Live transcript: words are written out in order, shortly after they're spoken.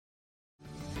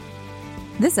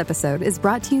This episode is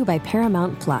brought to you by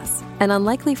Paramount Plus. An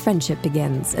unlikely friendship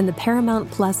begins in the Paramount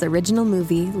Plus original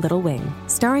movie Little Wing,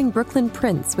 starring Brooklyn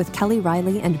Prince with Kelly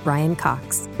Riley and Brian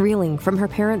Cox. Reeling from her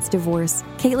parents' divorce,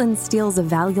 Caitlin steals a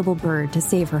valuable bird to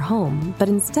save her home, but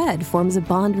instead forms a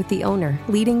bond with the owner,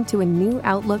 leading to a new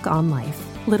outlook on life.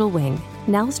 Little Wing,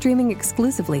 now streaming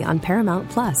exclusively on Paramount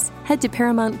Plus. Head to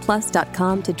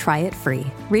ParamountPlus.com to try it free.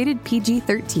 Rated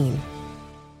PG-13.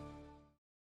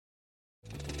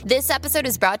 This episode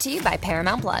is brought to you by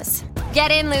Paramount Plus.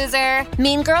 Get in, loser!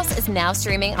 Mean Girls is now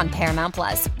streaming on Paramount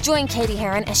Plus. Join Katie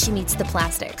Heron as she meets the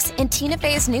plastics in Tina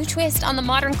Fey's new twist on the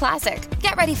modern classic.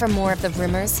 Get ready for more of the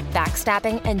rumors,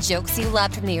 backstabbing, and jokes you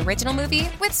loved from the original movie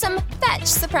with some fetch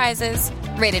surprises.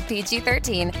 Rated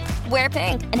PG-13. Wear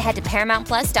pink and head to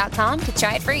ParamountPlus.com to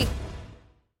try it free.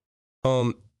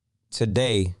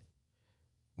 Today,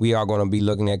 we are going to be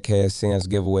looking at Cenat's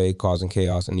giveaway causing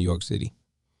chaos in New York City.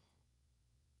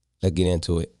 Let's get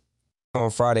into it.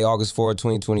 On Friday, August 4,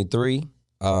 2023,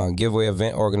 giveaway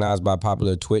event organized by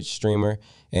popular Twitch streamer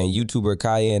and YouTuber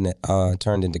Cayenne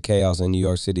turned into chaos in New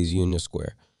York City's Union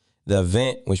Square. The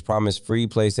event, which promised free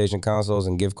PlayStation consoles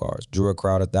and gift cards, drew a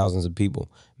crowd of thousands of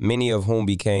people, many of whom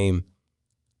became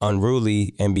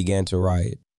unruly and began to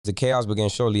riot. The chaos began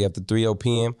shortly after 3:00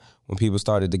 p.m. when people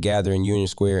started to gather in Union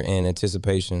Square in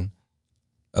anticipation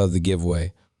of the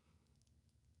giveaway.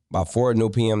 By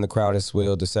 4:00 p.m., the crowd had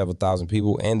swelled to several thousand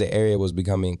people, and the area was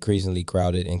becoming increasingly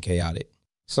crowded and chaotic.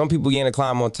 Some people began to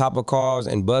climb on top of cars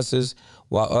and buses,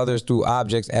 while others threw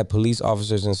objects at police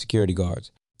officers and security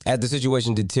guards. As the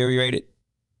situation deteriorated,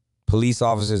 police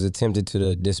officers attempted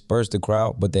to disperse the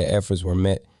crowd, but their efforts were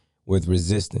met with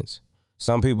resistance.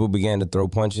 Some people began to throw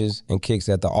punches and kicks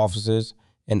at the officers,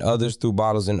 and others threw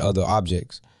bottles and other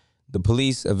objects. The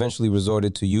police eventually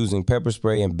resorted to using pepper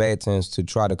spray and batons to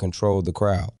try to control the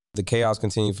crowd. The chaos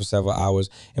continued for several hours,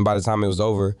 and by the time it was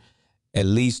over, at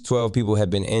least 12 people had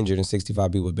been injured and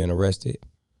 65 people had been arrested.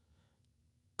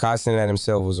 Cenat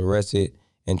himself was arrested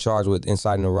and charged with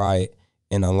inciting a riot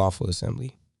and unlawful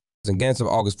assembly. The events of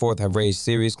August 4th have raised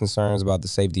serious concerns about the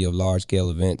safety of large-scale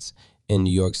events in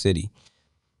New York City.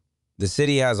 The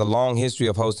city has a long history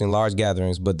of hosting large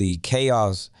gatherings, but the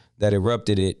chaos that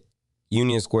erupted at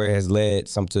Union Square has led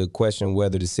some to question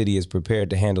whether the city is prepared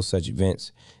to handle such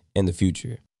events in the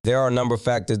future. There are a number of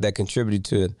factors that contributed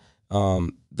to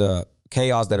the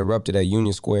chaos that erupted at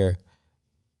Union Square.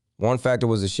 One factor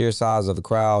was the sheer size of the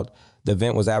crowd. The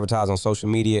event was advertised on social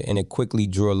media, and it quickly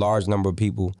drew a large number of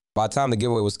people. By the time the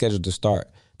giveaway was scheduled to start,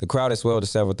 the crowd had swelled to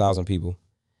several thousand people,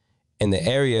 and the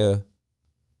area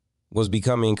was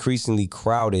becoming increasingly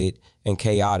crowded and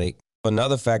chaotic.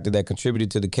 Another factor that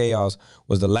contributed to the chaos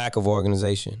was the lack of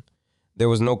organization. There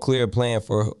was no clear plan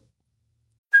for...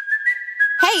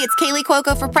 Hey, it's Kaylee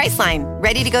Cuoco for Priceline.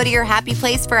 Ready to go to your happy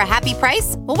place for a happy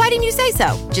price? Well, why didn't you say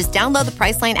so? Just download the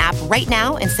Priceline app right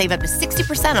now and save up to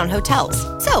 60% on hotels.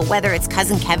 So whether it's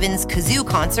Cousin Kevin's Kazoo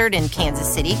Concert in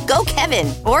Kansas City, go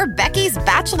Kevin, or Becky's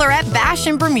Bachelorette Bash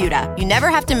in Bermuda, you never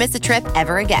have to miss a trip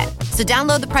ever again. So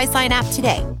download the Priceline app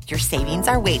today. Your savings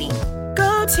are waiting.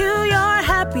 Go to your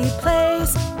happy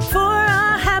place for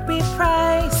a happy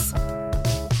price.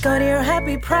 Go to your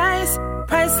happy price,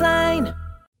 Priceline.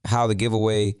 How the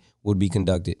giveaway would be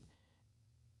conducted,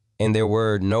 and there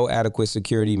were no adequate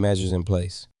security measures in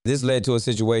place. This led to a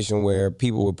situation where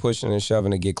people were pushing and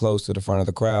shoving to get close to the front of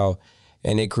the crowd,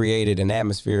 and it created an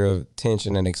atmosphere of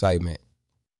tension and excitement.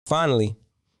 Finally,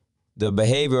 the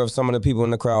behavior of some of the people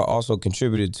in the crowd also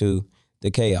contributed to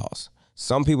the chaos.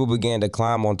 Some people began to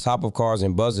climb on top of cars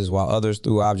and buses, while others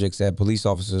threw objects at police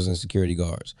officers and security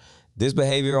guards. This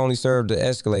behavior only served to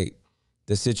escalate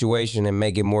the situation and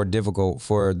make it more difficult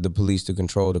for the police to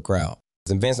control the crowd.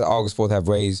 The events of August 4th have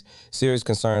raised serious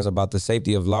concerns about the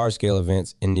safety of large-scale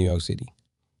events in New York City.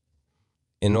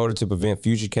 In order to prevent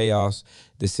future chaos,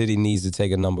 the city needs to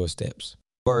take a number of steps.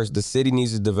 First, the city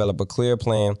needs to develop a clear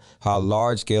plan how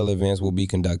large-scale events will be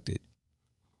conducted.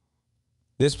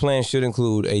 This plan should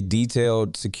include a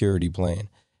detailed security plan,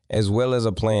 as well as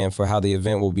a plan for how the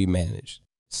event will be managed.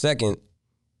 Second,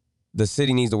 the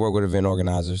city needs to work with event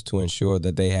organizers to ensure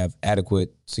that they have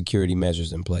adequate security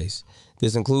measures in place.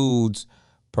 This includes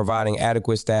providing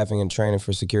adequate staffing and training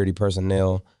for security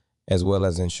personnel, as well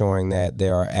as ensuring that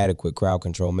there are adequate crowd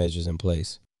control measures in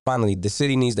place. Finally, the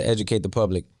city needs to educate the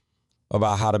public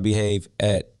about how to behave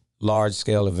at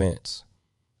large-scale events.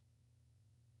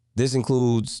 This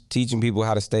includes teaching people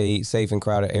how to stay safe in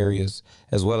crowded areas,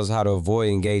 as well as how to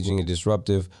avoid engaging in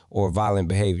disruptive or violent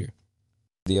behavior.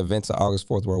 The events of August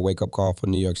 4th were a wake-up call for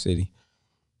New York City.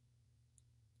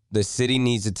 The city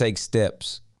needs to take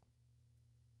steps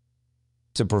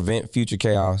to prevent future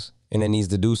chaos, and it needs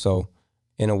to do so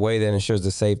in a way that ensures the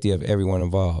safety of everyone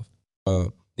involved.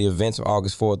 The events of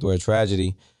August 4th were a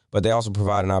tragedy, but they also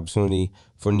provide an opportunity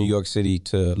for New York City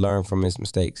to learn from its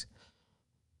mistakes.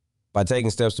 By taking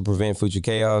steps to prevent future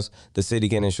chaos, the city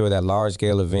can ensure that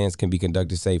large-scale events can be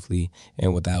conducted safely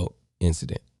and without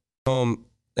incident.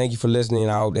 Thank you for listening.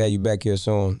 I hope to have you back here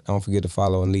soon. Don't forget to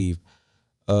follow and leave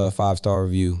a 5-star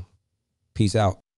review. Peace out.